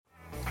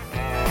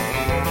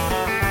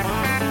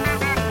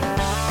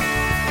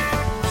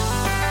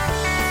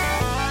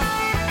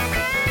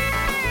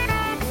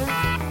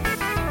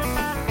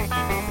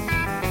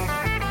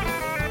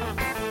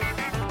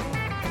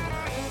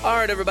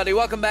everybody,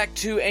 welcome back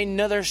to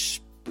another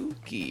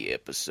spooky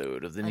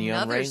episode of the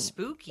Neon Rain.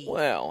 Spooky.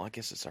 Well, I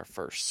guess it's our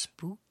first.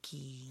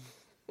 Spooky.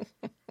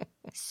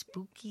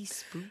 Spooky.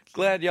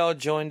 Glad y'all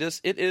joined us.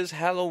 It is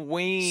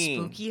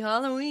Halloween. Spooky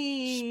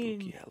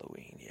Halloween. Spooky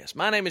Halloween, yes.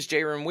 My name is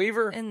J-Ron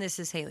Weaver. And this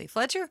is Haley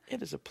Fletcher.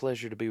 It is a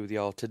pleasure to be with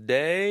y'all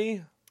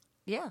today.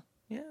 Yeah.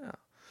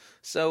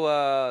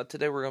 So,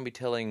 today we're going to be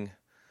telling,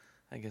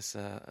 I guess,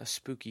 a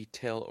spooky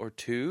tale or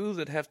two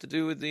that have to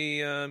do with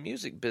the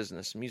music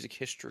business, music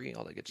history,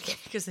 all that good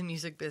stuff. Because the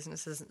music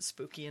business isn't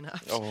spooky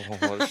enough. Oh,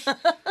 there's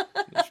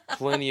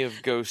plenty of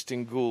ghosts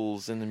and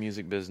ghouls in the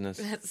music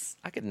business.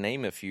 I could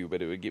name a few,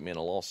 but it would get me in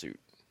a lawsuit.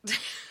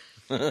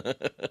 Yeah.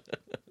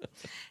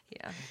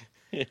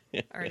 I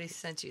already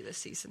sent you the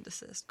cease and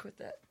desist. Quit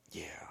that.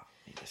 Yeah,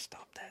 you need to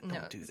stop that.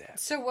 Don't do that.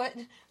 So what?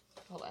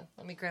 Hold on.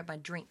 Let me grab my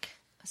drink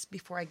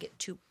before I get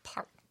too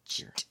parched.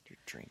 Your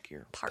drink,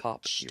 your Parched.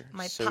 pop, your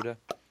My soda.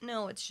 Pop.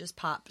 No, it's just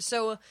pop.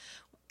 So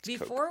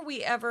before Coke.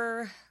 we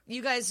ever,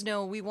 you guys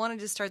know, we wanted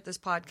to start this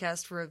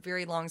podcast for a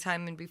very long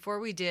time. And before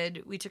we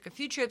did, we took a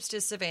few trips to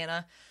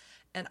Savannah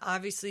and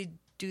obviously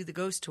do the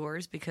ghost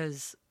tours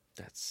because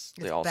That's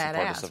it's the awesome part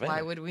of badass. Savannah.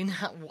 Why would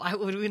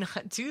we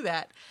not do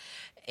that?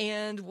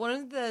 And one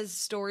of the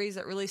stories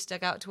that really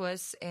stuck out to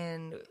us,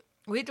 and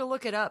we had to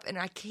look it up, and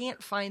I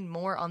can't find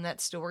more on that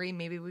story.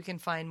 Maybe we can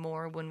find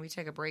more when we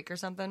take a break or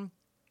something.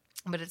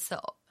 But it's the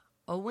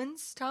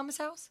Owens Thomas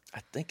house. I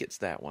think it's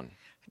that one.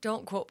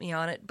 Don't quote me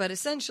on it, but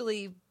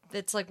essentially,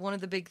 it's like one of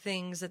the big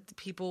things that the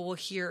people will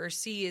hear or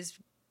see is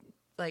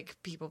like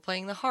people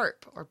playing the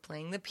harp or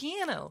playing the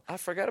piano. I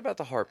forgot about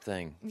the harp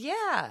thing.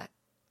 Yeah.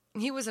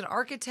 He was an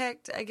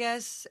architect, I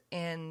guess,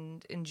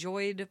 and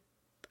enjoyed,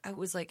 it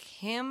was like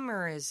him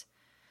or his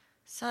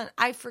son.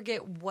 I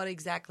forget what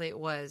exactly it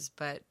was,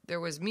 but there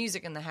was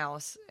music in the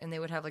house, and they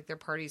would have like their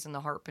parties on the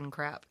harp and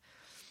crap.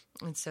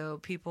 And so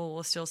people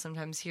will still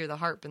sometimes hear the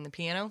harp and the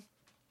piano.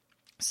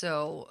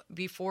 So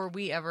before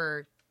we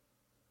ever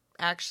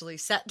actually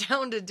sat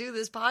down to do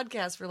this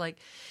podcast, we're like,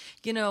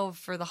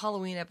 for the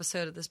Halloween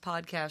episode of this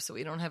podcast that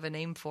we don't have a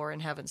name for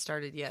and haven't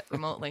started yet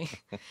remotely,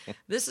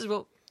 this is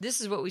what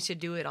we should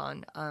do it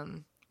on.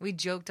 We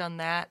joked on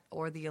that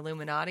or the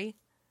Illuminati.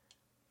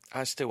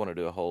 I still want to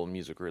do a whole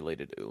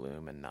music-related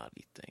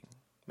Illuminati thing.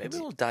 Maybe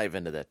we'll dive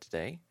into that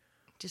today.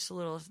 Just a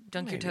little,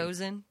 dunk Maybe. your toes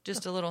in.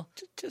 Just a little.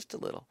 Just a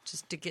little.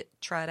 Just to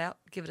try it out.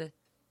 Give it a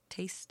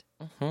taste.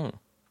 Did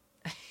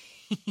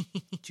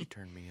you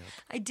turn me up?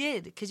 I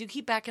did, because you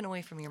keep backing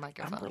away from your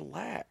microphone. I'm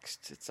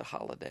relaxed. It's a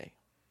holiday.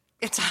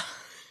 It's a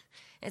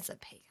pagan holiday.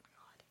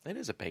 It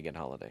is a pagan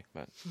holiday,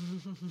 but...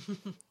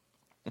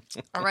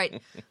 All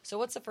right. So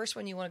what's the first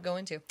one you want to go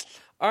into?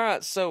 All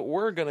right, so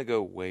we're going to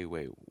go way,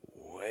 way,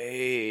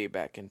 way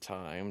back in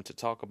time to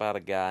talk about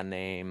a guy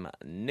named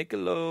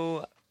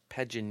Niccolo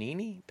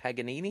Paganini.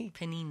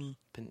 Panini.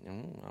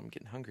 I'm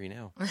getting hungry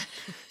now.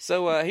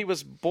 So he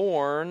was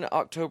born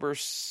October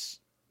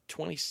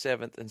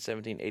 27th in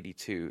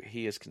 1782.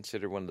 He is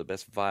considered one of the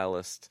best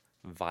violinists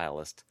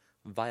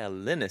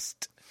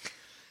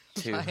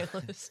to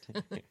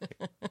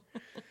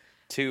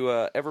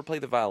ever play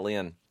the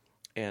violin.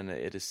 And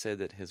it is said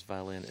that his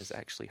violin is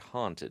actually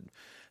haunted.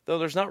 Though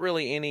there's not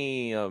really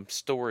any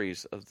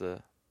stories of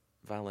the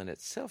violin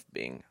itself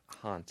being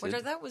haunted.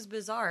 Which that was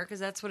bizarre, because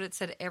that's what it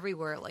said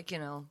everywhere. Like,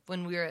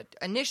 when we were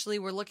initially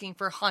we're looking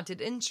for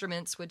haunted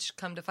instruments, which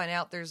come to find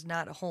out there's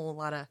not a whole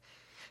lot of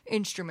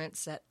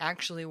instruments that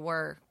actually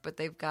were. But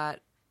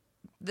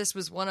this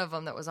was one of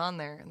them that was on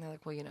there. And they're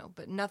like, well,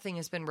 but nothing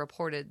has been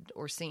reported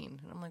or seen.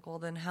 And I'm like, well,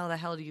 then how the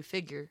hell do you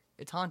figure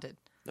it's haunted?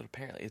 But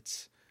apparently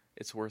it's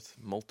worth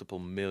multiple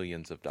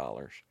millions of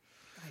dollars.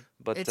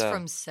 But it's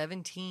from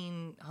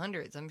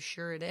 1700s. I'm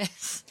sure it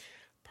is.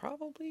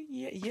 Probably,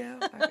 yeah.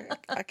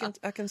 I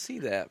can see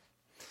that.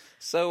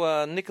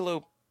 So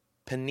Niccolo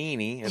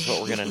Panini is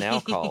what we're going to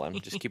now call him.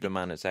 Just keep in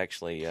mind it's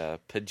actually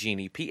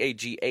Pagani,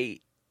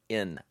 Paganini.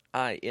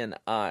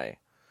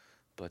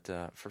 But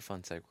for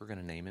fun's sake, we're going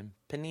to name him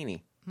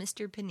Panini.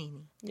 Mr.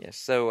 Panini. Yes.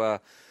 So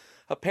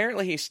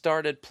apparently he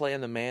started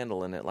playing the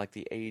mandolin at like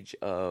the age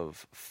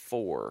of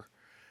 4.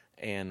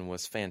 And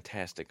was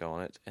fantastic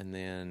on it, and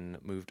then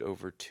moved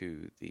over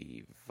to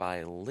the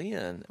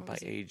violin by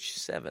age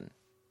 7.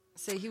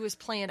 So he was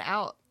playing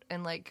out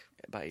and by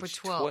age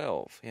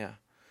 12. Yeah,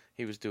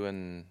 he was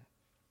doing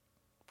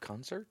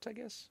concerts, I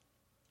guess.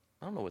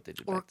 I don't know what they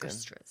did back then.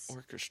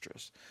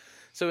 Orchestras.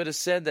 So it is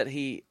said that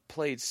he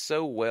played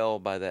so well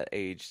by that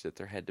age that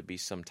there had to be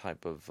some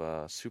type of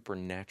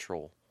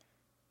supernatural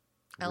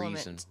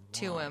element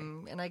to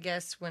him. And I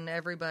guess when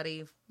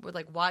everybody would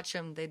watch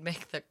him, they'd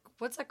make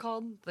what's that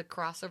called? The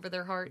cross over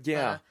their heart?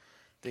 Yeah.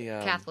 The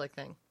Catholic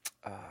thing.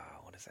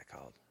 What is that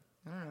called?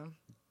 I don't know.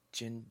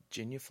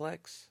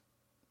 Genuflex?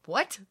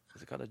 What?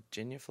 Is it called a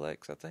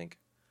genuflex, I think?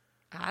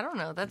 I don't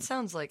know. That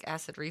sounds like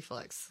acid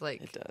reflux.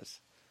 It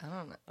does. I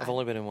don't know. I've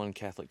only been in one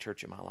Catholic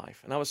church in my life.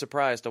 And I was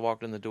surprised. I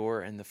walked in the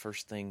door, and the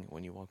first thing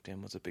when you walked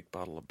in was a big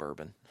bottle of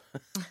bourbon.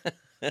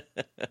 I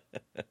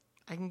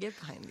can get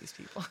behind these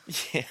people.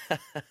 Yeah.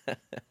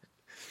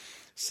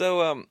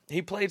 So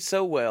he played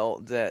so well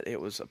that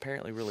it was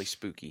apparently really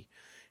spooky,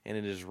 and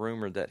it is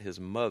rumored that his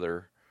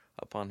mother,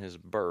 upon his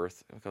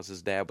birth, because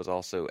his dad was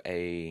also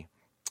a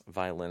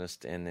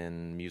violinist and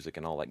in music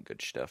and all that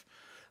good stuff,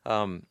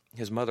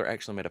 his mother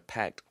actually made a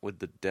pact with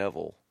the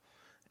devil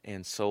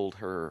and sold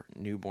her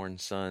newborn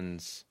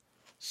son's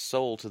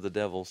soul to the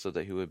devil so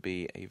that he would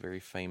be a very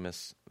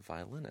famous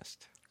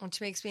violinist. Which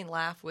makes me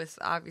laugh with,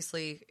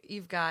 obviously,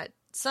 you've got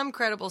some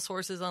credible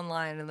sources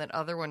online and then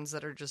other ones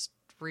that are just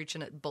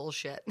reaching at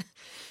bullshit.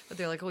 But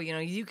they're like, oh,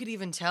 you could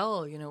even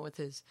tell, with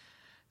his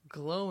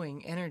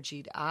glowing,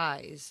 energied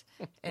eyes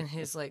and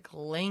his,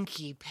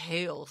 lanky,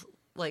 pale,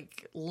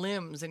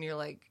 limbs. And you're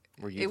like,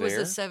 were you it there?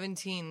 Was the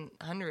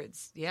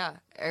 1700s. Yeah.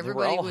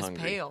 Everybody was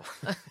hungry. Pale.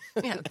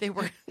 Yeah, they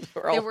were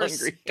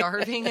hungry.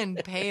 starving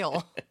and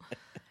pale.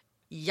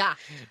 Yeah.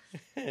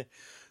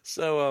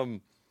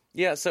 So,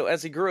 so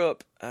as he grew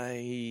up,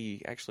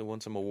 he actually won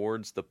some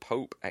awards. The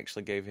Pope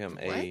actually gave him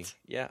I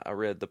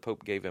read the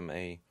Pope gave him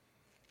the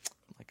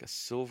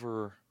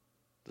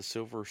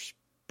Silver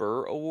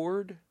Spur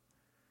Award,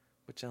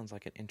 which sounds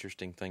like an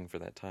interesting thing for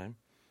that time,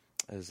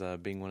 as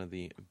being one of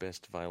the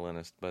best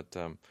violinists. But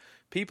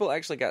people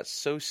actually got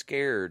so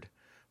scared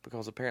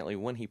because apparently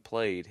when he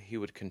played, he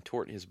would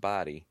contort his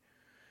body.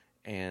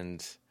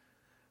 And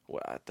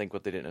I think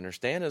what they didn't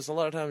understand is a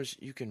lot of times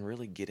you can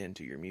really get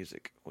into your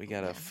music. We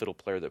got a fiddle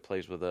player that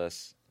plays with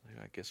us,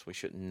 who I guess we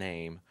shouldn't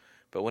name.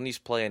 But when he's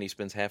playing, he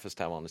spends half his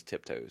time on his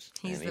tiptoes.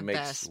 He's and he the makes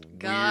best.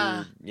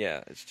 Weird,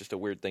 yeah, it's just a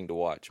weird thing to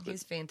watch. But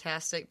he's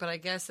fantastic. But I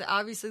guess that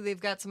obviously they've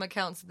got some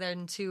accounts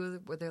then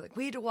too where they're like,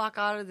 we had to walk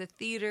out of the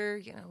theater.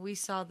 We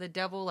saw the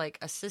devil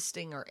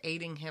assisting or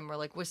aiding him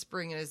or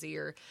whispering in his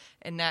ear.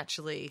 And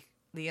naturally,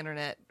 the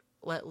internet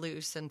let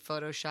loose and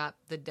Photoshop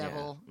the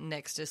devil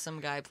next to some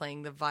guy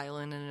playing the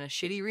violin in a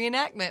shitty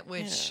reenactment,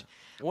 which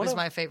was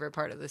my favorite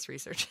part of this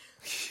research.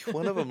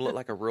 One of them looked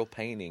like a real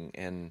painting,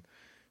 and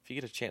if you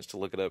get a chance to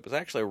look it up, it's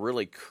actually a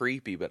really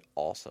creepy but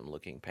awesome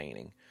looking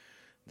painting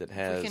that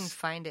has... If we can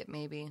find it,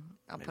 maybe.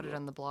 I'll put it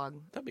on the blog.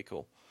 That'd be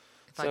cool.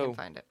 If I can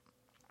find it.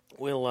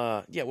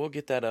 We'll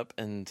get that up,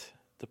 and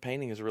the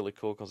painting is really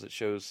cool because it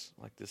shows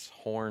this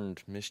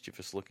horned,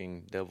 mischievous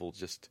looking devil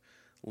just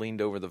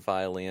leaned over the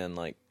violin,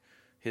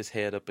 his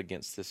head up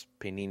against this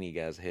Panini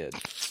guy's head.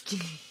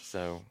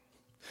 So...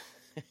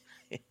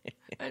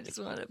 I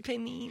just want a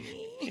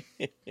panini.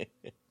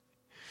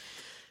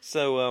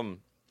 So,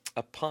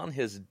 upon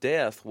his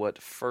death,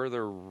 what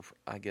further,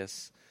 I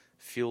guess,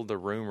 fueled the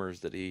rumors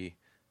that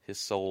his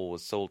soul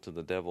was sold to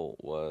the devil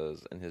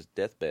was in his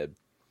deathbed.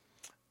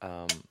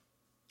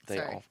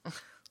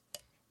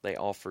 They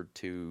offered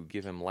to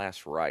give him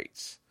last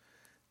rites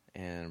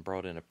and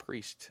brought in a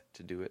priest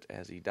to do it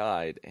as he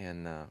died,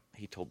 and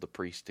he told the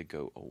priest to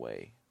go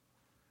away.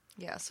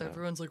 Yeah, so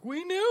everyone's like,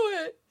 we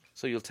knew it!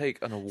 So you'll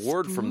take an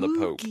award from the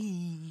Pope,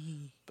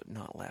 but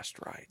not last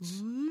rites.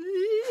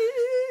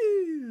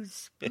 Ooh,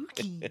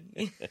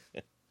 spooky.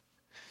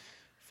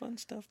 Fun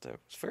stuff, though.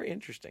 It's very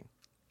interesting.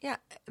 Yeah,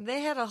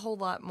 they had a whole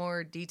lot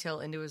more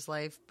detail into his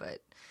life, but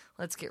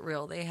let's get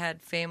real. They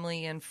had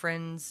family and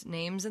friends'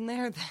 names in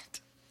there that...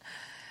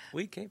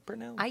 we can't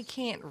pronounce. I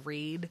can't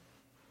read.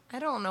 I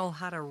don't know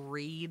how to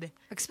read,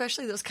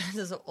 especially those kinds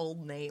of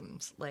old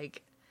names.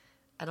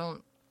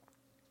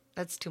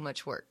 That's too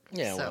much work.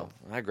 Yeah, well,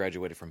 I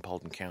graduated from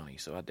Paulding County,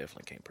 so I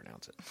definitely can't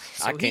pronounce it.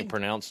 So I can't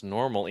pronounce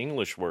normal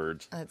English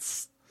words.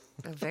 That's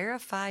a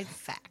verified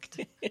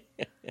fact.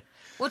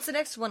 What's the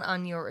next one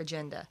on your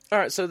agenda? All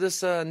right, so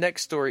this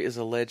next story is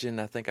a legend.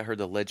 I think I heard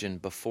the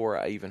legend before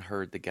I even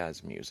heard the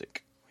guy's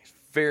music. He's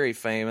very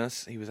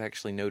famous. He was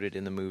actually noted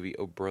in the movie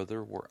Oh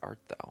Brother, Where Art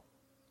Thou?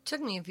 Took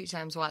me a few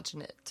times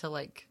watching it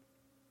to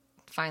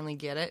finally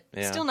get it.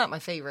 Yeah. Still not my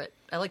favorite.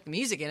 I like the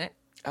music in it.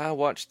 I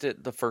watched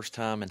it the first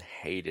time and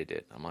hated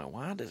it. I'm like,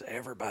 why does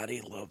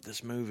everybody love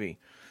this movie?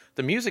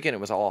 The music in it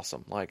was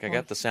awesome. I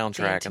got the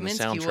soundtrack, and the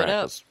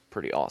soundtrack was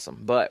pretty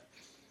awesome. But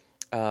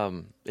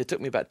it took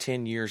me about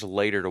 10 years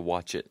later to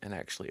watch it and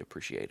actually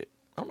appreciate it.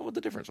 I don't know what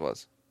the difference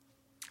was.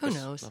 Who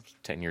knows? I was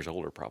 10 years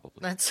older,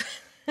 probably. That's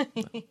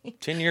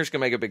 10 years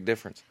can make a big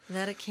difference.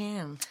 That it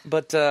can.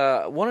 But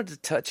I wanted to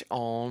touch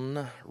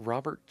on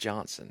Robert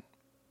Johnson.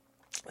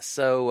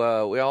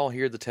 So we all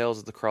hear the tales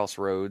of the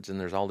Crossroads, and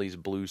there's all these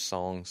blues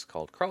songs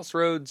called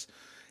Crossroads.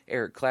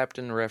 Eric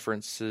Clapton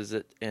references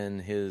it in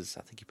his,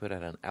 I think he put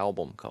out an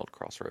album called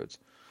Crossroads.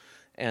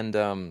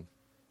 And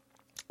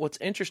what's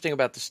interesting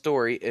about the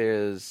story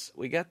is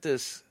we got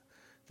this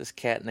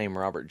cat named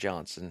Robert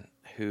Johnson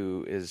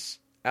who is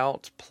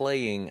out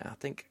playing, I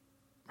think,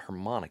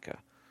 harmonica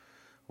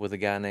with a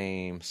guy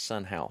named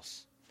Son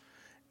House.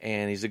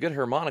 And he's a good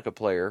harmonica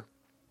player,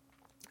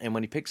 and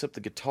when he picks up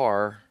the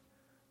guitar...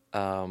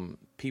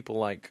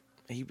 people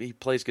he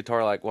plays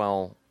guitar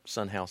while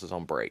Son House is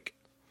on break.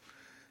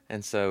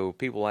 And so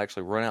people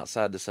actually run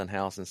outside the Son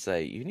House and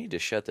say, you need to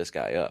shut this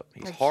guy up.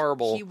 He's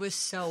horrible. He was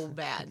so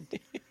bad.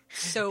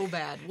 So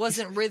bad.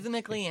 Wasn't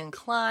rhythmically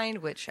inclined,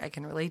 which I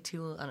can relate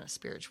to on a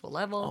spiritual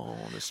level.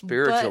 Oh, on a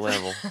spiritual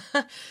level.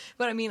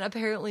 But I mean,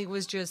 apparently it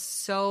was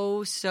just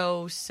so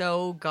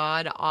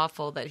god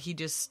awful that he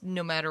just,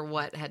 no matter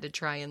what, had to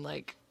try and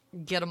like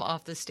get him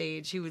off the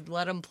stage. He would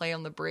let him play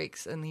on the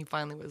breaks, and he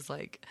finally was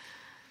like,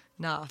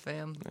 nah,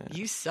 fam,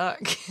 you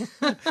suck.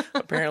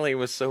 Apparently it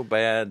was so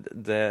bad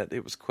that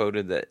it was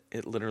quoted that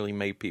it literally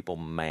made people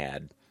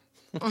mad.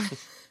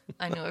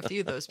 I know a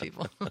few of those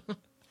people.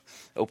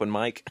 Open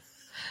mic.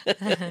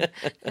 I'm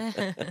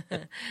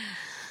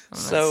not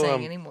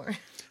saying anymore.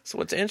 So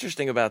what's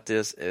interesting about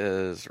this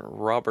is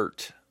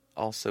Robert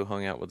also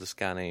hung out with this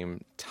guy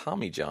named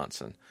Tommy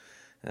Johnson.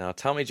 Now,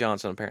 Tommy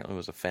Johnson apparently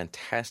was a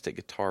fantastic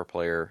guitar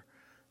player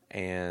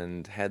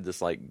and had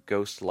this like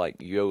ghost-like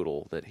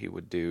yodel that he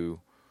would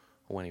do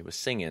when he was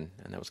singing,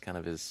 and that was kind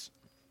of his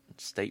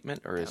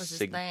statement or his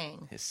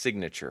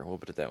signature. We'll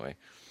put it that way.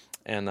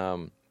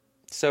 And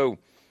so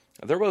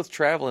they're both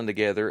traveling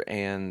together,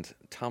 and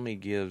Tommy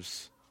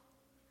gives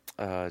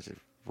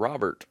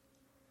Robert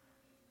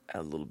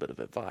a little bit of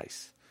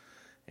advice.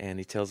 And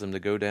he tells him to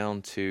go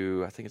down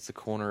to, I think it's the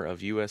corner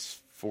of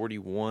US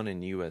 41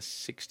 and US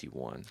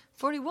 61.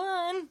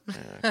 41?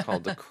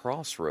 Called the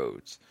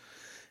Crossroads.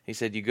 He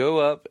said, you go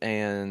up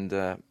and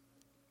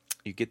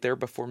you get there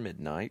before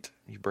midnight.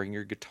 You bring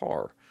your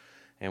guitar.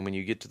 And when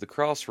you get to the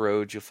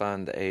crossroads, you'll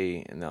find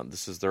now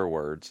this is their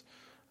words,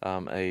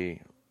 a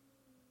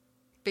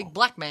big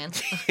black man.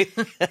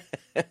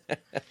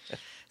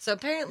 So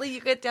apparently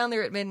you get down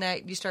there at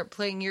midnight, you start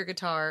playing your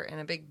guitar,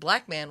 and a big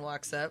black man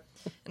walks up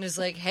and is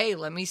like, hey,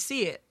 let me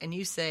see it. And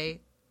you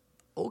say,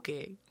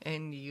 okay.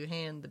 And you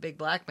hand the big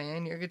black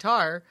man your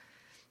guitar,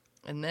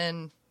 and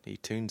then he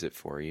tunes it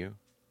for you.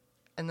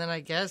 And then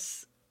I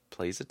guess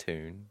plays a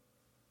tune.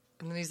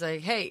 And then he's like,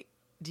 hey,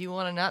 do you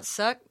want to not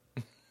suck?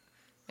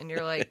 And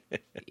you're like,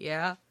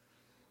 yeah.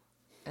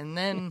 And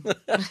then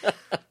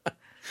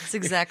that's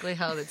exactly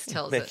how this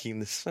tells Making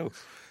this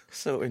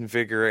so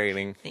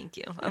invigorating. Thank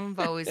you. I've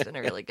always been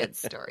a really good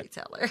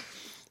storyteller.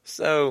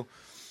 So,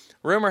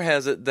 rumor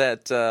has it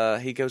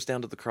that he goes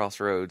down to the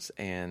crossroads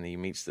and he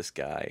meets this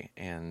guy,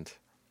 and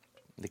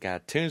the guy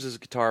tunes his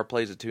guitar,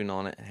 plays a tune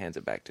on it, and hands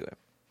it back to him.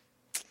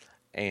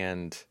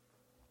 And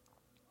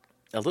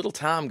a little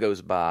time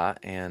goes by,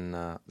 and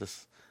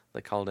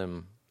they called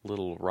him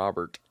Little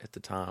Robert at the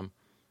time,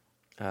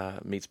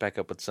 meets back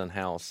up with Son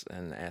House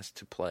and asks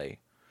to play.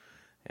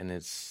 And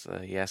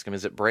he asked him,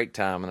 is it break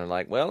time? And they're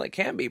like, well, it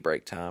can be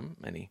break time.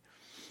 And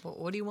but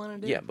what do you want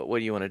to do? Yeah, but what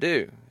do you want to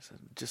do? He said,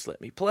 just let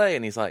me play.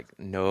 And he's like,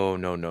 no,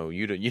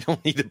 you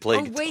don't need to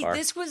play guitar. Wait,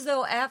 this was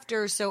though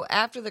after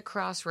the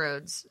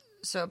Crossroads.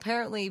 So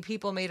apparently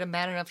people made him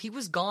mad enough. He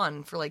was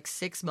gone for like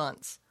 6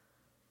 months.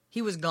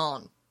 He was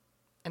gone.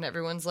 And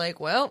everyone's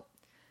like, well,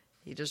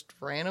 he just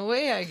ran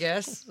away, I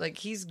guess. Like,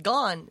 he's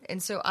gone.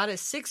 And so out of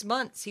 6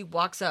 months, he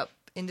walks up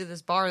into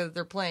this bar that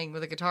they're playing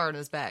with a guitar on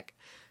his back.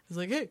 He's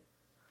like, hey,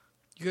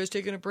 you guys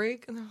taking a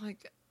break? And they're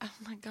like, oh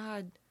my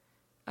God,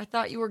 I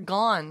thought you were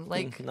gone.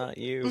 Like, not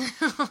you.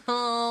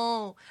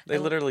 No. They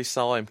literally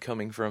saw him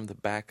coming from the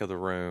back of the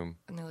room.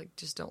 And they're like,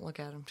 just don't look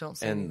at him. Don't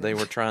say anything. And they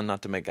were trying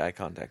not to make eye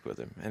contact with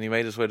him. And he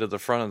made his way to the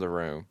front of the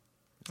room.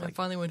 And I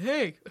finally went,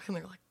 hey. And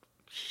they're like,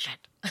 shit.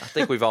 I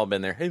think we've all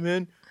been there. Hey,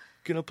 man,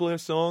 can I play a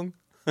song?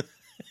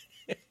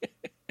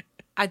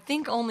 I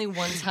think only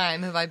one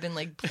time have I been,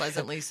 like,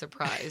 pleasantly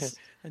surprised.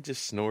 I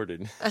just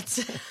snorted.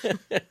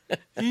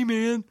 Hey,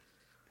 man.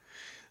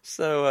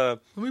 So,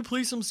 let me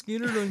play some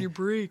Skynyrd on your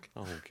break.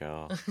 Oh,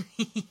 God.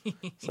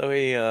 So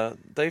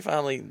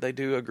they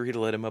do agree to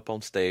let him up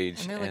on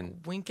stage. And they're like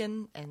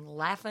winking and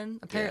laughing.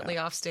 Apparently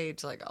off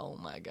stage, like, oh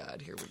my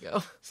God, here we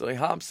go. So he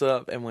hops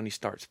up, and when he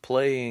starts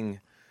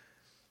playing,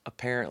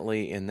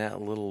 apparently in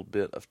that little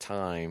bit of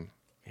time,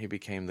 he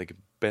became the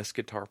best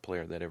guitar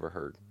player they'd ever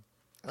heard.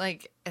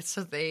 Like,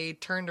 so they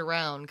turned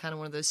around, kind of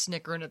one of those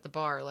snickering at the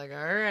bar, like,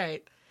 all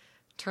right.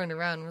 Turned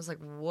around and was like,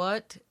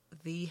 what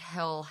the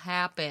hell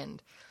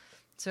happened?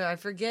 So I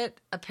forget,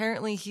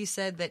 apparently he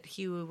said that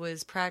he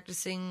was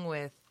practicing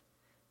with,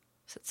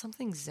 is it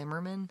something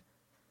Zimmerman?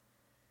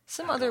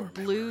 Some other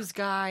blues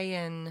guy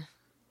in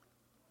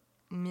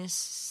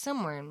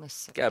somewhere in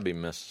Mississippi. Gotta be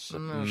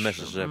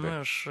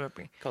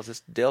Mississippi. Because it's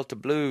Delta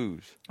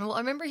Blues. Well, I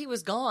remember he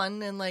was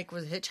gone and like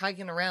was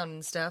hitchhiking around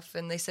and stuff,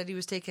 and they said he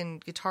was taking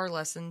guitar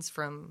lessons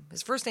from,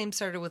 his first name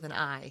started with an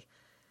I.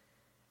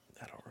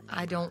 I don't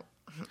remember. I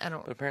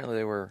don't. But apparently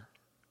they were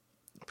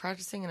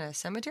practicing in a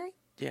cemetery?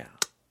 Yeah.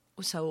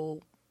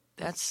 So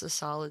that's a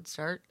solid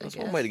start. That's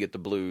one way to get the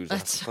blues, I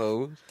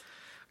suppose.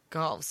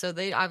 Golf. So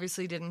they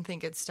obviously didn't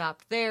think it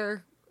stopped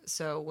there.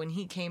 So when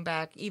he came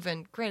back,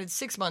 even granted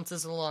 6 months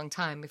is a long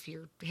time if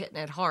you're hitting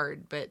it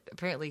hard, but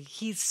apparently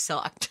he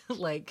sucked.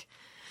 Like,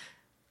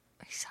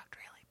 he sucked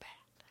really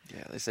bad.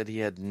 Yeah, they said he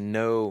had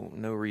no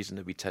reason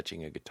to be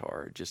touching a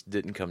guitar. It just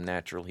didn't come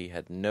natural. He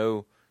had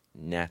no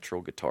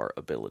natural guitar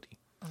ability.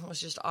 It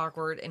was just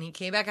awkward. And he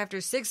came back after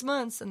 6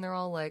 months, and they're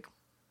all like,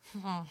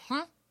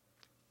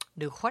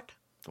 do what?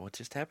 What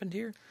just happened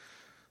here?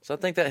 So I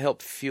think that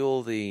helped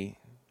fuel the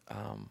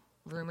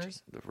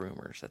rumors. The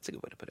rumors. That's a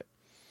good way to put it.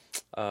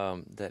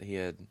 That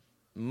he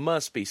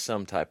must be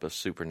some type of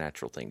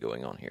supernatural thing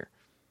going on here.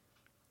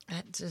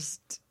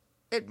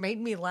 It made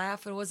me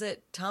laugh. And was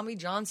it Tommy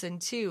Johnson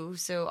too?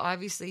 So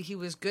obviously he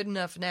was good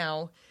enough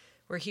now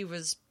where he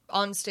was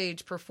on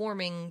stage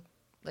performing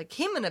like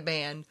him in a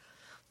band.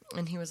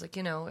 And he was like,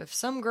 if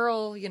some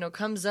girl,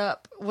 comes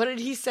up, what did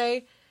he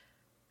say?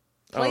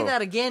 Play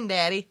that again,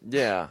 Daddy.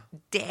 Yeah.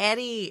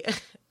 Daddy.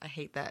 I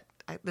hate that.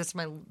 That's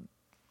my...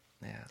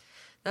 Yeah.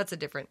 That's a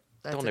different...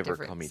 Don't ever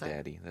call me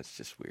Daddy. That's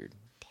just weird.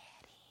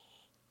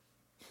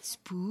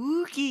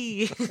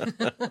 Spooky.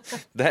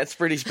 That's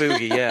pretty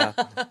spooky, yeah.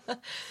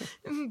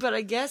 But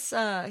I guess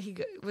he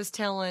was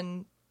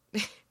telling...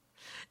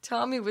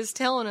 Tommy was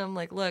telling him,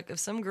 like, look, if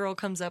some girl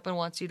comes up and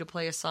wants you to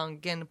play a song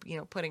again,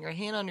 putting her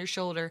hand on your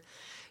shoulder,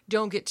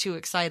 don't get too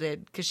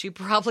excited because she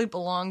probably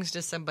belongs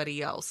to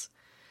somebody else.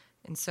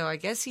 And so I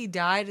guess he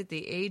died at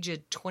the age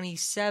of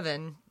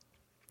 27,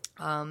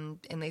 and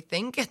they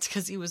think it's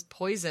because he was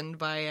poisoned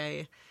by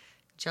a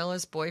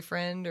jealous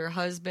boyfriend or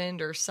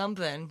husband or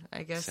something.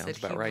 I guess sounds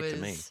about right to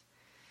me.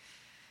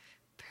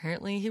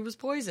 Apparently he was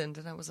poisoned,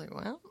 and I was like,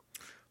 well.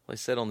 They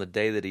said on the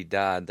day that he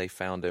died, they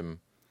found him,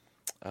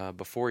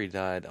 before he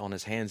died, on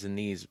his hands and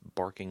knees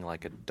barking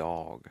like a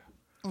dog.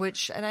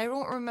 And I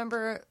don't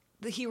remember,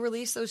 he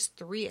released those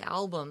 3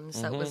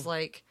 albums that was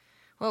like,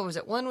 what was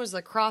it? One was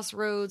the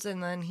Crossroads,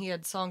 and then he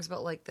had songs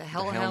about like the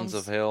Hellhounds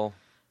of Hell.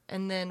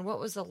 And then what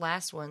was the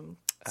last one?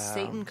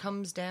 Satan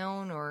Comes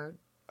Down, or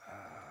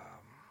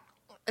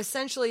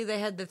essentially they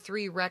had the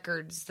 3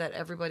 records that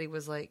everybody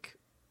was like,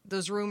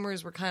 those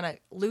rumors were kind of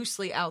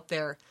loosely out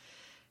there.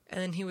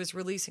 And then he was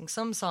releasing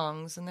some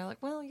songs, and they're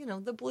like, well,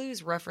 the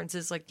blues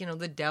references, like,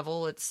 the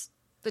devil, it's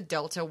the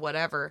Delta,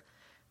 whatever.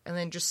 And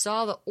then just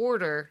saw the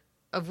order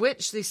of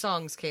which these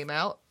songs came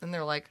out, and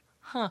they're like,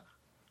 huh.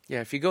 Yeah,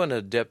 if you go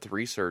into depth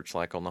research,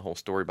 like on the whole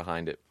story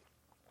behind it,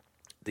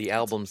 the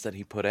albums that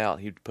he put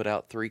out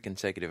 3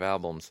 consecutive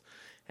albums,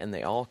 and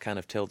they all kind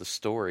of tell the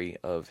story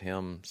of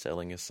him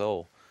selling his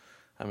soul.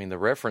 I mean, the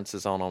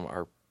references on them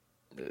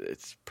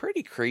it's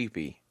pretty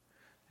creepy.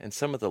 And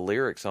some of the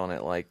lyrics on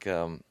it, like,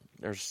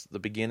 there's the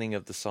beginning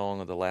of the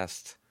song of the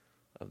last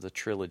of the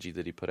trilogy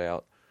that he put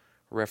out,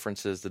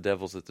 references The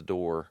Devil's at the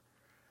Door.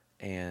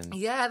 And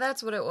yeah,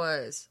 that's what it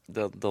was.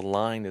 The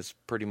line is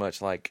pretty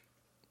much like,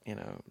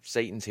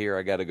 Satan's here,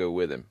 I got to go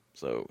with him.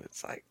 So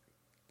it's like,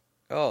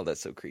 oh, that's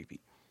so creepy.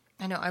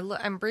 I know.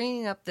 I'm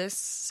bringing up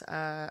this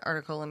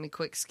article. Let me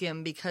quick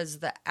skim because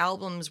the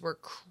albums were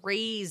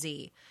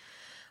crazy.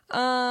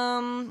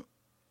 Oh,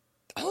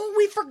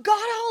 we forgot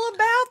all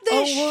about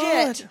this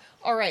shit.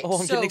 All right. Oh,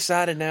 I'm getting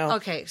excited now.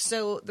 Okay,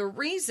 so the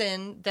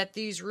reason that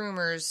these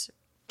rumors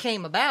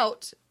came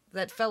about,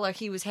 that fella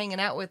he was hanging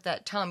out with,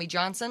 that Tommy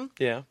Johnson,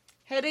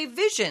 had a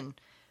vision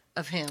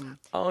of him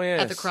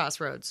at the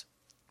Crossroads.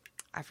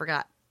 I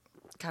forgot.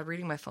 God,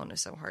 reading my phone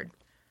is so hard.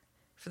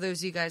 For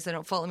those of you guys that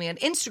don't follow me on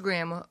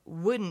Instagram,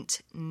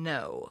 wouldn't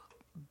know.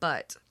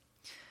 But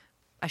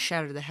I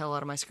shattered the hell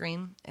out of my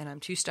screen, and I'm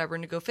too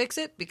stubborn to go fix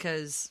it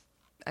because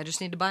I just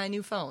need to buy a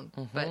new phone.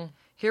 Mm-hmm. But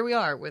here we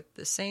are with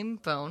the same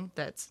phone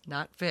that's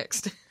not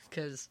fixed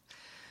because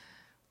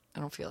I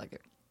don't feel like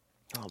it.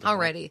 Oh,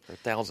 alrighty.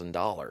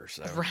 $1,000.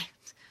 So. Right.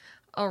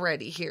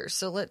 Alrighty, here.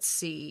 So let's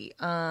see.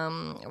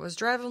 I was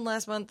driving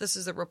last month. This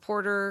is a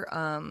reporter.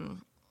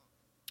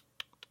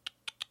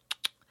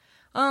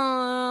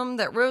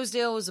 That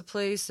Rosedale was a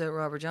place that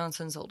Robert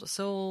Johnson sold a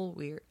soul.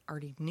 We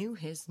already knew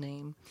his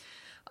name.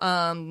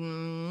 I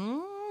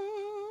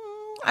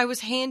was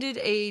handed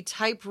a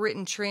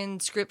typewritten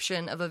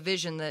transcription of a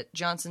vision that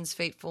Johnson's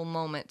fateful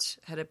moment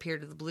had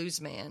appeared to the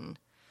bluesman.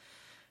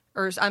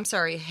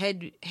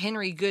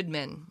 Henry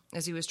Goodman,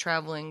 as he was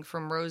traveling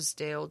from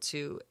Rosedale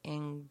to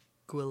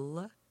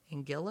Anguilla?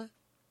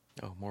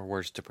 Oh, more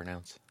words to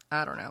pronounce.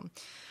 I don't know.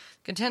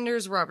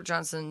 Contenders, Robert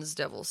Johnson's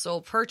Devil's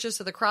Soul. Purchase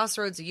of the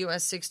crossroads of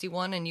US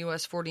 61 and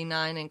US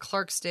 49 in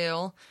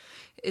Clarksdale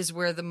is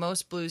where the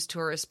most blues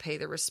tourists pay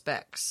their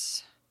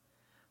respects.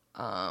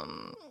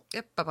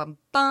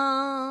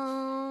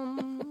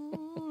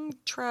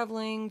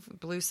 Traveling,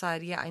 Blue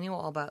Side. Yeah, I knew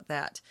all about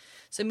that.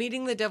 So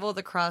meeting the devil at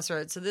the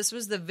crossroads. So this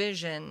was the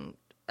vision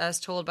as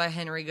told by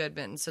Henry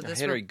Goodman. So this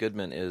Henry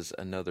Goodman is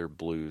another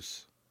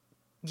blues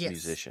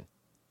musician.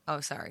 Oh,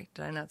 sorry.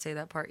 Did I not say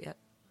that part yet?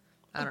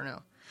 I don't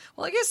know.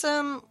 Well, I guess,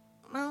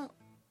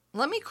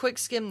 let me quick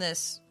skim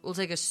this. We'll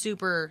take a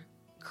super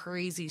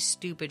crazy,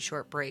 stupid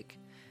short break.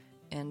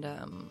 And,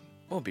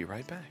 we'll be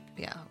right back.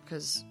 Yeah,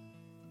 because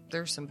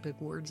there's some big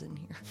words in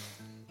here.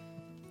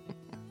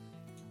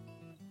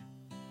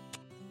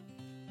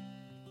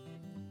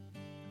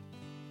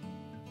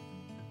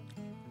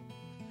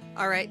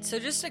 All right, so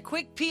just a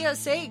quick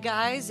PSA,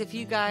 guys. If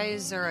you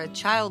guys are a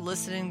child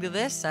listening to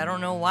this, I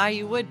don't know why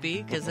you would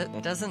be, because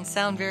it doesn't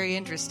sound very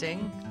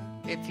interesting.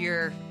 If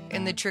you're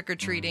in the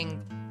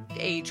trick-or-treating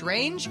age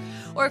range,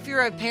 or if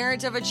you're a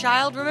parent of a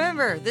child,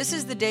 remember, this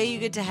is the day you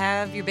get to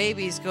have your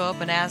babies go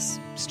up and ask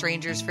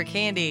strangers for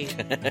candy.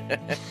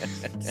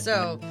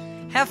 So,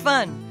 have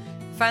fun.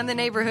 find the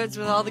neighborhoods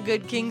with all the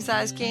good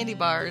king-size candy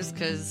bars,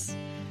 because,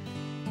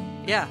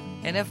 yeah.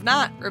 And if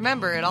not,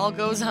 remember, it all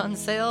goes on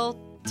sale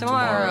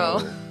tomorrow.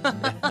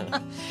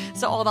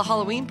 So all the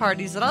Halloween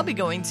parties that I'll be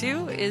going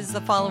to is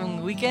the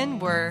following weekend,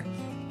 where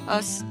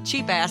us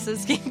cheap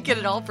asses can get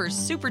it all for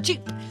super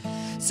cheap.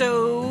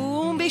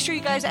 So make sure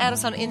you guys add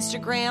us on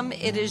Instagram.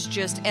 It is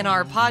just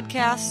NR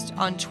Podcast.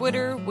 On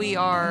Twitter, we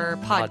are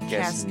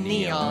Podcast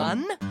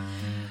Neon.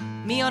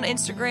 Me on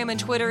Instagram and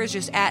Twitter is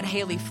just at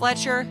Haley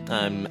Fletcher.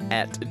 I'm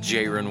at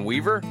Jaron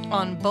Weaver.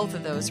 On both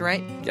of those,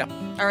 right? Yeah.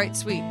 All right,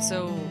 sweet.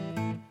 So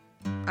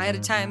I had a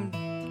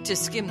time to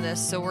skim this,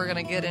 so we're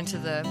going to get into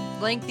the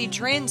lengthy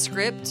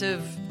transcript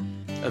of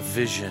a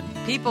vision.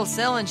 People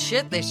selling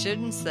shit they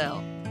shouldn't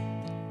sell.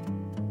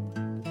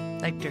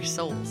 Like their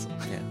souls.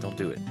 Yeah, don't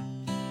do it.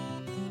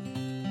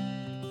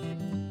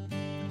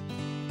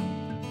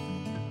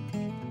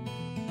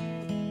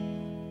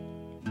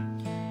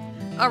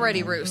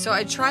 Alrighty, Rue. So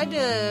I tried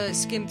to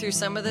skim through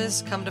some of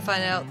this. Come to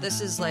find out,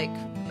 this is like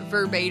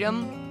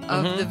verbatim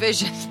of the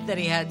vision that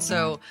he had.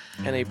 So,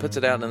 and he puts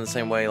it out in the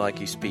same way like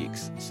he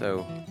speaks.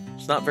 So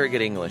it's not very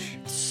good English.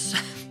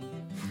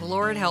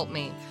 Lord help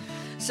me.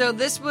 So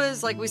this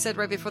was, like we said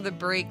right before the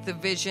break, the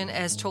vision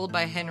as told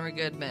by Henry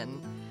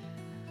Goodman.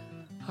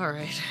 All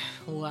right,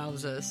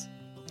 wowzers.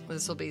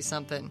 This will be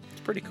something.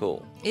 It's pretty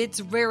cool. It's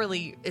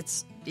really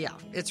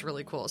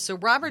cool. So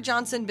Robert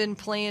Johnson been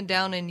playing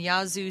down in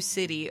Yazoo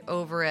City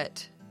over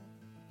at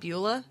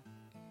Beulah.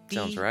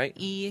 Sounds right.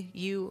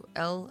 Beulah.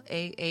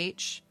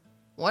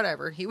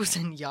 Whatever. He was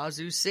in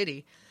Yazoo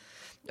City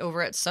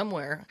over at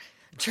somewhere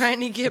trying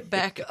to get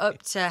back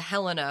up to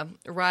Helena.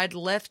 Ride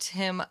left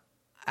him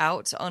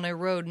out on a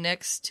road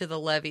next to the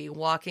levee,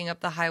 walking up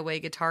the highway,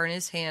 guitar in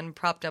his hand,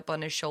 propped up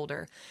on his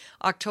shoulder.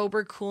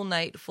 October, cool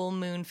night, full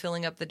moon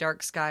filling up the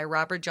dark sky.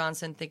 Robert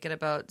Johnson thinking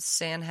about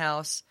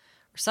Sunhouse,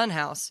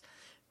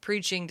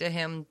 preaching to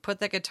him, "Put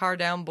that guitar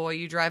down, boy,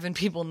 you driving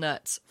people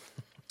nuts."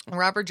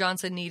 Robert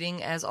Johnson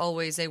needing, as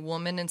always, a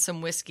woman and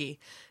some whiskey.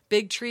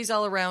 Big trees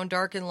all around,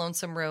 dark and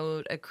lonesome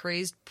road, a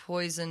crazed,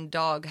 poisoned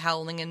dog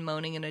howling and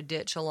moaning in a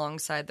ditch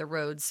alongside the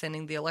road,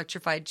 sending the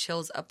electrified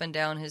chills up and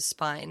down his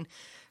spine.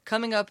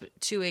 Coming up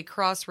to a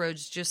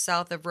crossroads just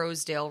south of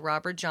Rosedale,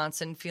 Robert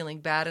Johnson, feeling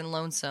bad and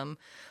lonesome,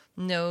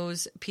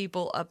 knows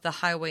people up the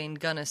highway in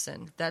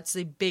Gunnison. That's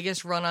the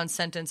biggest run-on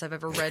sentence I've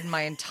ever read in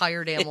my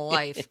entire damn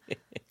life.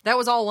 That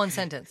was all one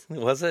sentence.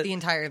 Was it? The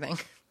entire thing.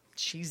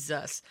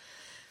 Jesus.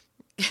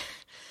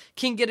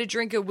 Can get a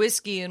drink of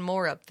whiskey and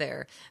more up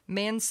there.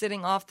 Man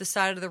sitting off the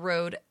side of the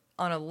road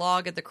on a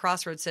log at the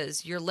crossroads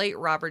says, "You're late,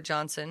 Robert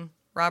Johnson."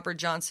 Robert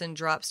Johnson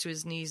drops to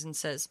his knees and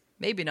says,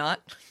 "Maybe not."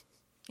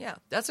 Yeah,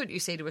 that's what you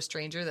say to a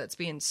stranger that's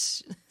being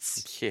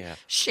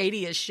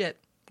shady as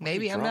shit.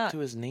 Maybe I'm not. To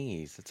his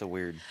knees. That's a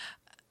weird.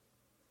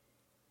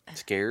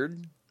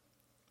 Scared?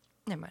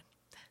 Never mind.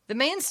 The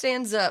man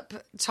stands up,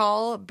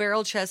 tall,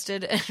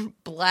 barrel-chested, and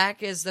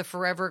black as the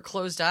forever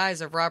closed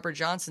eyes of Robert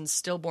Johnson's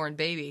stillborn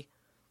baby.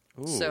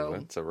 Ooh,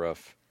 that's a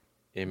rough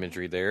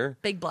imagery there.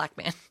 Big black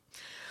man.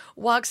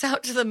 Walks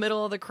out to the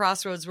middle of the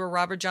crossroads where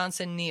Robert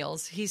Johnson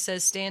kneels. He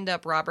says, "Stand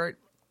up, Robert.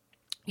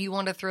 You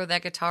want to throw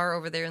that guitar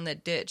over there in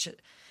that ditch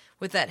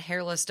with that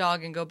hairless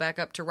dog and go back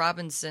up to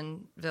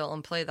Robinsonville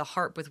and play the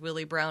harp with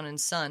Willie Brown and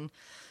Son,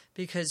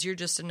 because you're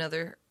just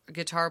another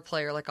guitar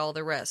player like all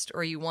the rest,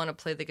 or you want to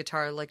play the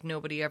guitar like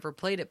nobody ever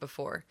played it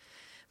before.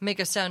 Make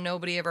a sound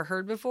nobody ever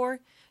heard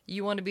before?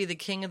 You want to be the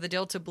king of the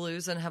Delta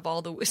Blues and have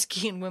all the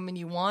whiskey and women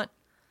you want?"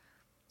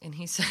 And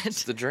he said,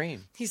 "It's the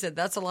dream." He said,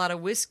 "That's a lot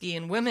of whiskey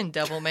and women,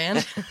 devil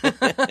man."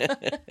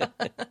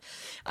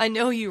 "I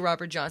know you,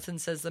 Robert Johnson,"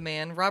 says the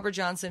man. Robert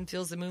Johnson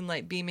feels the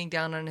moonlight beaming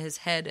down on his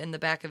head and the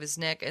back of his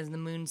neck as the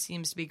moon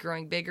seems to be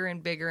growing bigger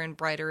and bigger and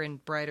brighter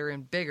and brighter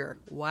and bigger.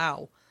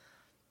 Wow.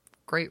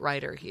 Great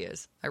writer he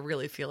is. I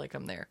really feel like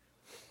I'm there.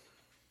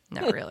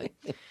 Not really.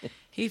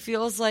 He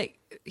feels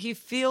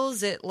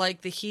it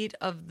like the heat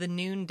of the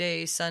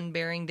noonday sun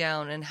bearing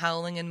down, and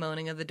howling and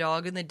moaning of the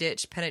dog in the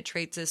ditch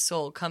penetrates his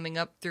soul, coming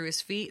up through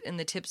his feet and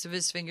the tips of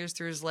his fingers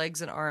through his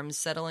legs and arms,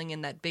 settling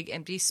in that big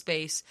empty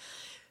space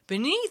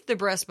beneath the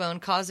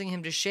breastbone, causing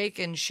him to shake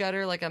and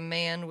shudder like a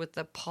man with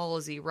the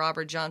palsy.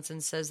 Robert Johnson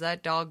says,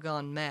 "That dog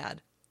gone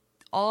mad."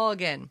 All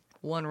again,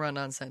 one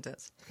run-on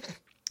sentence.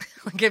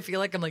 Like, I feel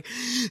like I'm like...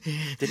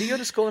 Did he go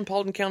to school in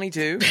Paulding County,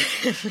 too?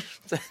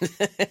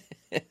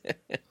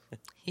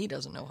 He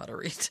doesn't know how to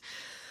read.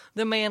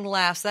 The man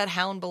laughs. "That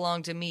hound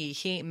belonged to me.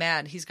 He ain't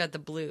mad. He's got the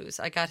blues.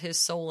 I got his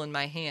soul in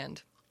my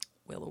hand."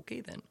 Well,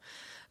 okay then.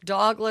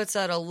 Dog lets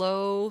out a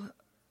low,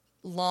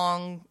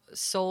 long,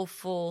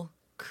 soulful,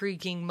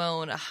 creaking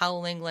moan, a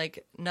howling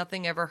like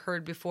nothing ever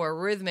heard before.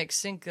 Rhythmic,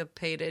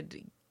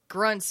 syncopated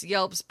grunts,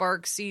 yelps,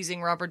 barks,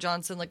 seizing Robert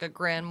Johnson like a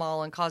grand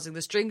mal and causing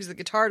the strings of the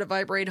guitar to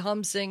vibrate,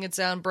 hum, sing, and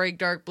sound, break,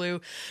 dark blue,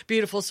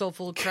 beautiful,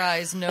 soulful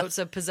cries, notes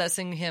of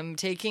possessing him,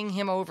 taking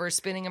him over,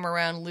 spinning him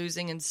around,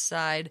 losing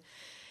inside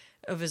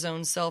of his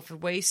own self,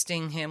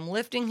 wasting him,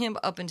 lifting him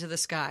up into the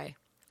sky.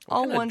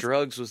 What kind of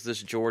drugs was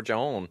this George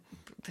on?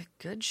 The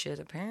good shit,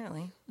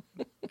 apparently.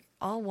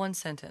 All one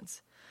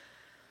sentence.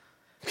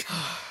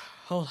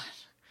 Hold on.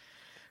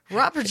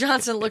 Robert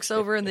Johnson looks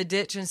over in the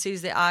ditch and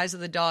sees the eyes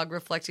of the dog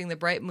reflecting the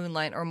bright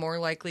moonlight, or more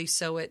likely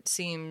so it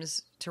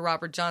seems to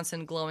Robert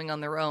Johnson, glowing on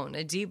their own.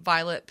 A deep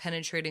violet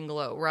penetrating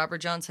glow. Robert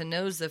Johnson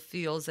knows the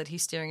feels that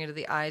he's staring into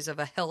the eyes of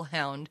a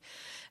hellhound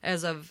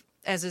as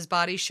his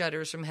body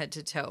shudders from head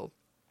to toe.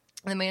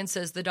 The man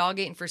says, "The dog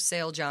ain't for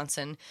sale,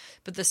 Johnson,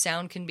 but the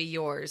sound can be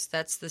yours.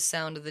 That's the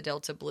sound of the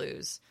Delta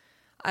Blues."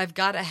 "I've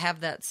got to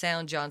have that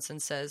sound," Johnson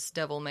says,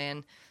 Devil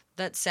Man.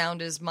 "That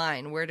sound is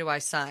mine. Where do I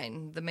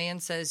sign?" The man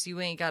says,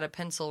 "You ain't got a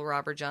pencil,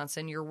 Robert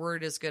Johnson. Your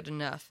word is good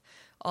enough.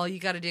 All you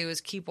got to do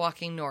is keep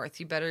walking north.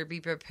 You better be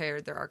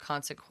prepared. There are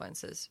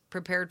consequences."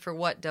 "Prepared for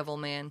what, Devil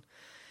Man?"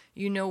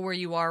 "You know where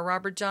you are,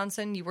 Robert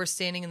Johnson? You were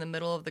standing in the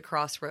middle of the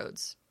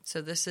crossroads."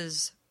 So this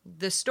is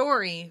the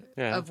story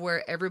of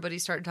where everybody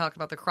started talking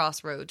about the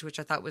crossroads, which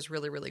I thought was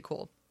really, really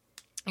cool.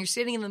 You're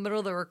standing in the middle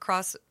of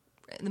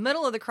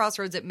the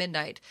crossroads at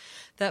midnight.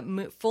 That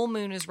full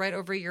moon is right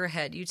over your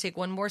head. You take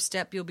one more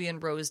step, you'll be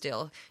in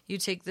Rosedale. You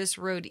take this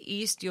road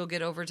east, you'll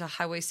get over to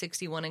Highway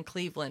 61 in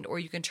Cleveland, or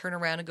you can turn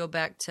around and go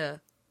back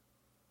to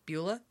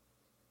Beulah.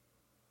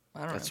 I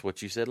don't know. That's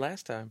what you said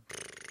last time.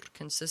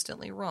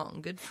 Consistently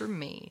wrong. Good for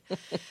me.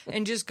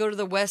 And just go to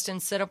the west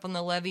and set up on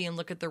the levee and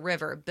look at the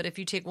river. But if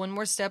you take one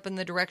more step in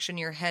the direction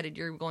you're headed,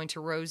 you're going to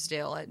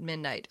Rosedale at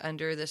midnight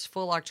under this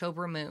full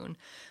October moon,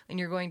 and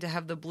you're going to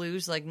have the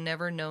blues like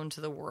never known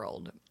to the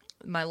world.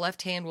 My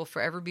left hand will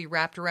forever be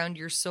wrapped around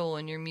your soul,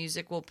 and your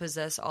music will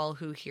possess all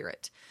who hear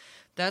it.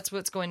 That's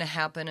what's going to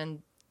happen,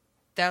 and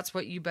that's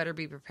what you better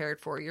be prepared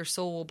for. Your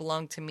soul will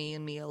belong to me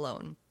and me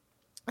alone.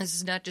 This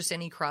is not just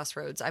any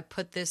crossroads. I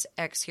put this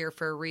X here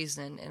for a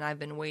reason, and I've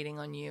been waiting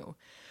on you.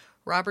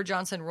 Robert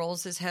Johnson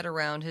rolls his head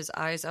around, his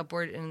eyes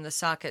upward in the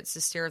sockets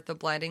to stare at the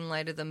blinding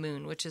light of the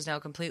moon, which has now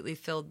completely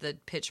filled the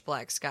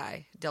pitch-black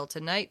sky. Delta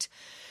night,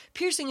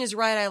 piercing his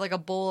right eye like a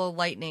bolt of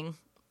lightning.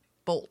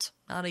 Bolt,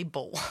 not a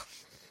bowl.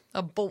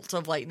 A bolt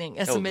of lightning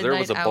as the midnight hour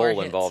hits. There was a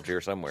bowl involved here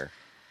somewhere.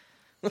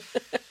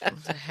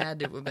 It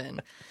had to have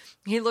been.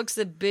 He looks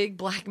the big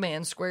black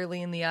man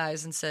squarely in the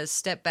eyes and says,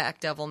 "Step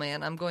back, Devil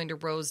Man. I'm going to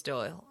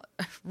Rosedale.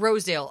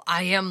 Rosedale,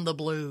 I am the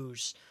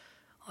blues.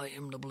 I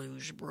am the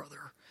blues,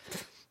 brother."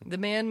 The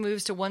man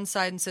moves to one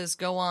side and says,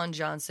 "Go on,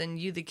 Johnson.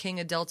 You the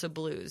king of Delta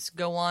Blues.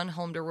 Go on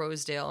home to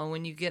Rosedale. And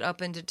when you get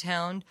up into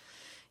town,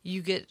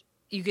 you get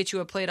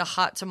you a plate of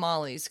hot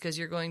tamales because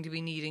you're going to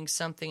be needing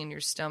something in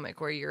your stomach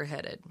where you're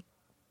headed."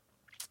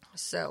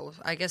 So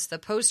I guess the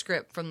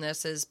postscript from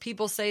this is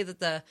people say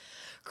that the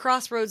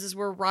crossroads is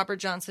where Robert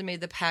Johnson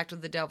made the pact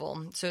with the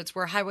devil. So it's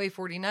where Highway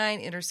 49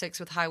 intersects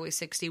with Highway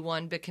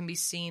 61, but can be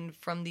seen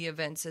from the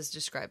events as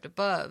described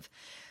above.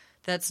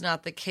 That's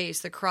not the case.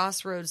 The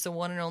crossroads, the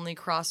one and only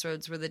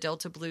crossroads where the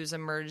Delta Blues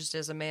emerged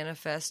as a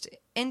manifest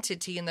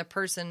entity in the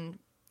person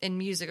and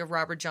music of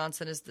Robert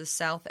Johnson, is the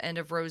south end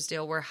of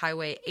Rosedale where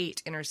Highway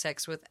 8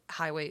 intersects with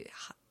Highway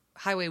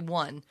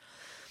 1.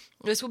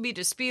 This will be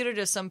disputed,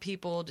 as some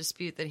people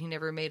dispute that he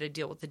never made a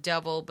deal with the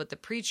devil, but the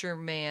preacher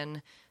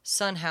man,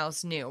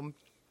 Sunhouse, knew.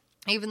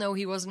 Even though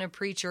he wasn't a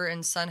preacher,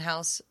 and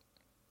Sunhouse,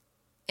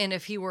 and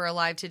if he were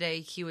alive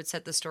today, he would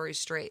set the story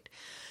straight.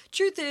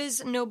 Truth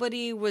is,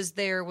 nobody was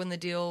there when the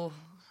deal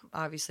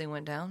obviously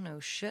went down.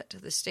 No shit.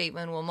 The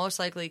statement will most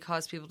likely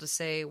cause people to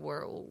say,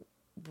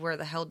 where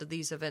the hell did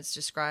these events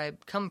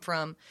described come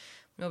from?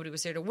 Nobody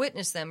was there to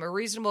witness them. A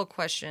reasonable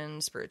question,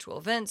 spiritual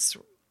events,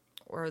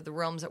 or the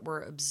realms that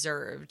were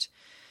observed.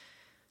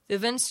 The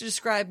events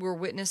described were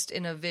witnessed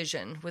in a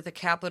vision with a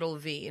capital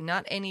V.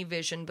 Not any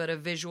vision, but a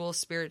visual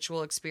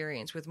spiritual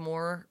experience with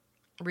more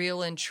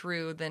real and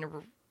true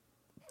than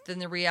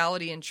the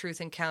reality and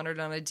truth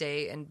encountered on a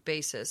day and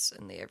basis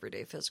in the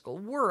everyday physical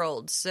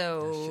world.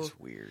 So that's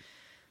just weird.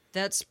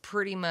 That's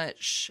pretty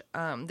much,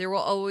 there will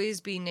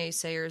always be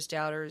naysayers,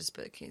 doubters,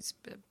 but you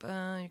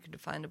can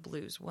define the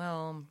blues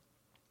well.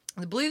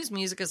 The blues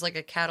music is like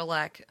a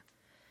Cadillac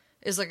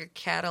is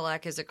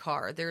a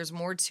car. There's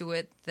more to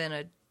it than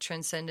a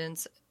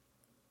transcendence,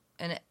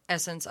 an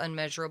essence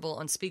unmeasurable,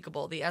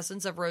 unspeakable. The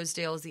essence of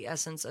Rosedale is the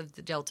essence of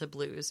the Delta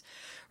Blues.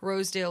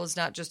 Rosedale is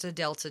not just a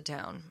Delta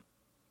town.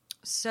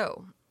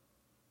 So,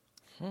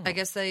 I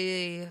guess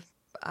they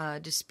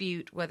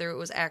dispute whether it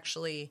was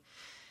actually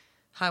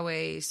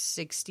Highway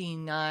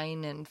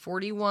 69 and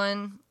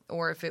 41,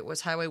 or if it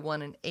was Highway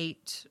 1 and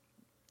 8,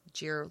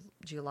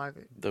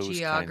 those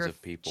kinds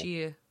of people.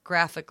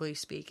 Geographically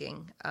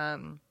speaking.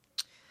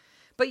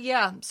 But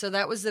yeah, so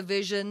that was the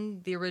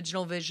vision, the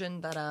original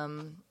vision that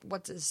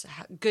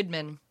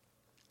Goodman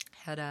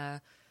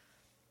had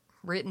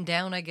written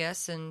down, I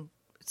guess, and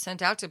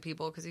sent out to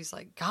people because he's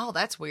like, "Oh,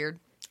 that's weird."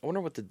 I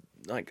wonder what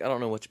I don't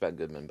know much about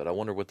Goodman, but I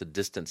wonder what the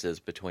distance is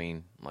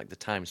between the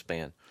time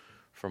span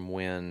from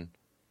when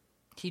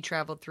he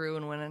traveled through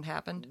and when it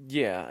happened.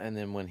 Yeah, and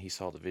then when he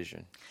saw the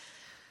vision.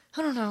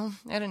 I don't know.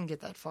 I didn't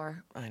get that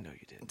far. I know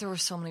you didn't. There were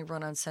so many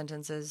run-on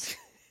sentences.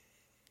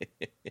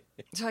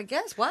 So I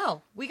guess,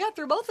 wow, we got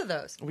through both of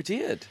those. We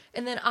did.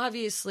 And then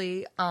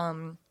obviously,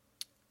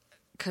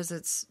 because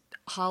it's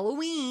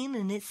Halloween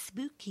and it's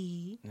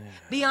spooky,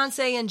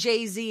 Beyonce and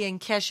Jay-Z and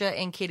Kesha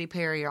and Katy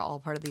Perry are all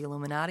part of the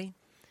Illuminati.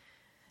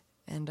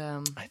 And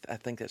I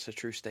think that's a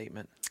true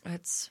statement.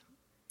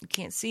 You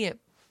can't see it,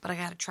 but I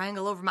got a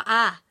triangle over my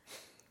eye.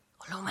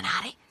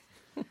 Illuminati.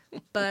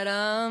 But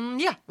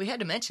yeah, we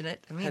had to mention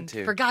it. I mean,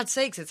 for God's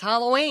sakes, it's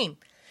Halloween.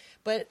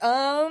 But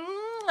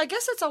I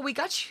guess that's all we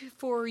got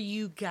for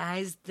you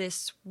guys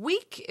this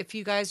week. If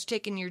you guys are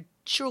taking your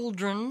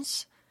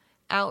children's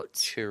out,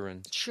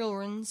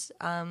 children's,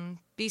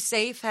 be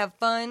safe, have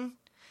fun.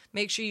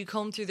 Make sure you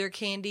comb through their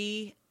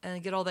candy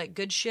and get all that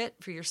good shit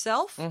for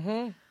yourself.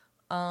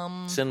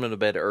 Mm-hmm. Send them to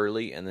bed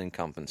early and then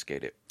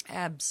confiscate it.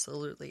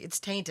 Absolutely. It's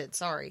tainted.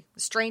 Sorry.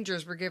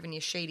 Strangers were giving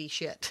you shady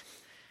shit.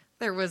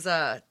 There was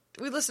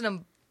we listened to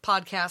a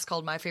podcast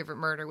called My Favorite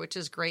Murder, which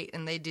is great.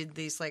 And they did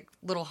these like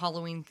little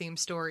Halloween themed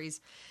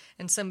stories.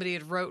 And somebody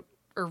had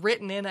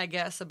written in, I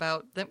guess,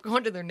 about them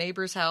going to their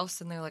neighbor's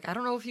house. And they're like, I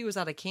don't know if he was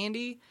out of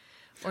candy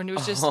or it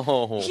was just,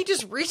 he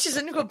just reaches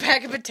into a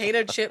bag of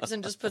potato chips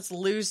and just puts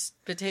loose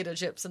potato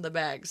chips in the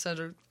bag.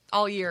 So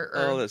all year.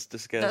 That's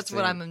disgusting. That's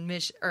what I'm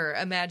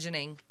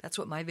imagining. That's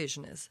what my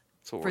vision is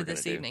for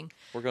this evening.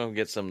 We're going to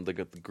get some of the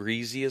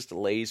greasiest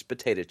Lay's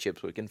potato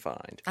chips we can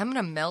find. I'm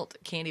going to melt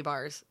candy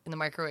bars in the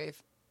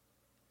microwave.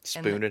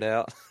 Spoon it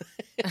out.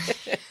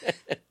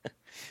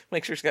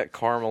 Make sure it's got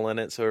caramel in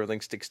it so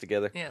everything sticks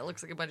together. Yeah, it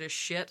looks like a bunch of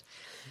shit.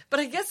 But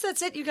I guess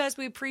that's it, you guys.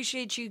 We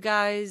appreciate you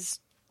guys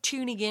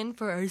tuning in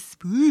for our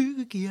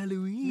spooky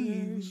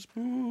Halloween.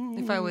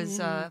 If I was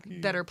a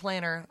better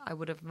planner, I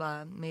would have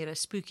made a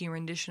spooky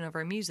rendition of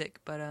our music.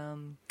 But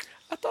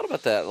I thought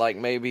about that. Like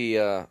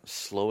maybe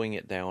slowing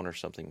it down or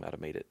something might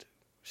have made it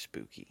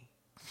spooky.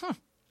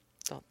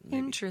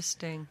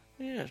 Interesting.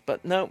 Yes,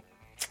 but no.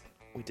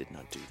 We did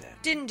not do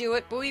that. Didn't do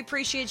it, but we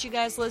appreciate you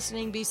guys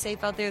listening. Be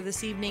safe out there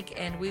this evening,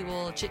 and we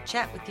will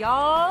chit-chat with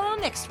y'all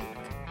next week.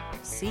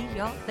 See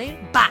y'all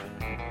then. Bye.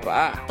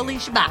 Bye.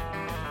 Felicia, bye.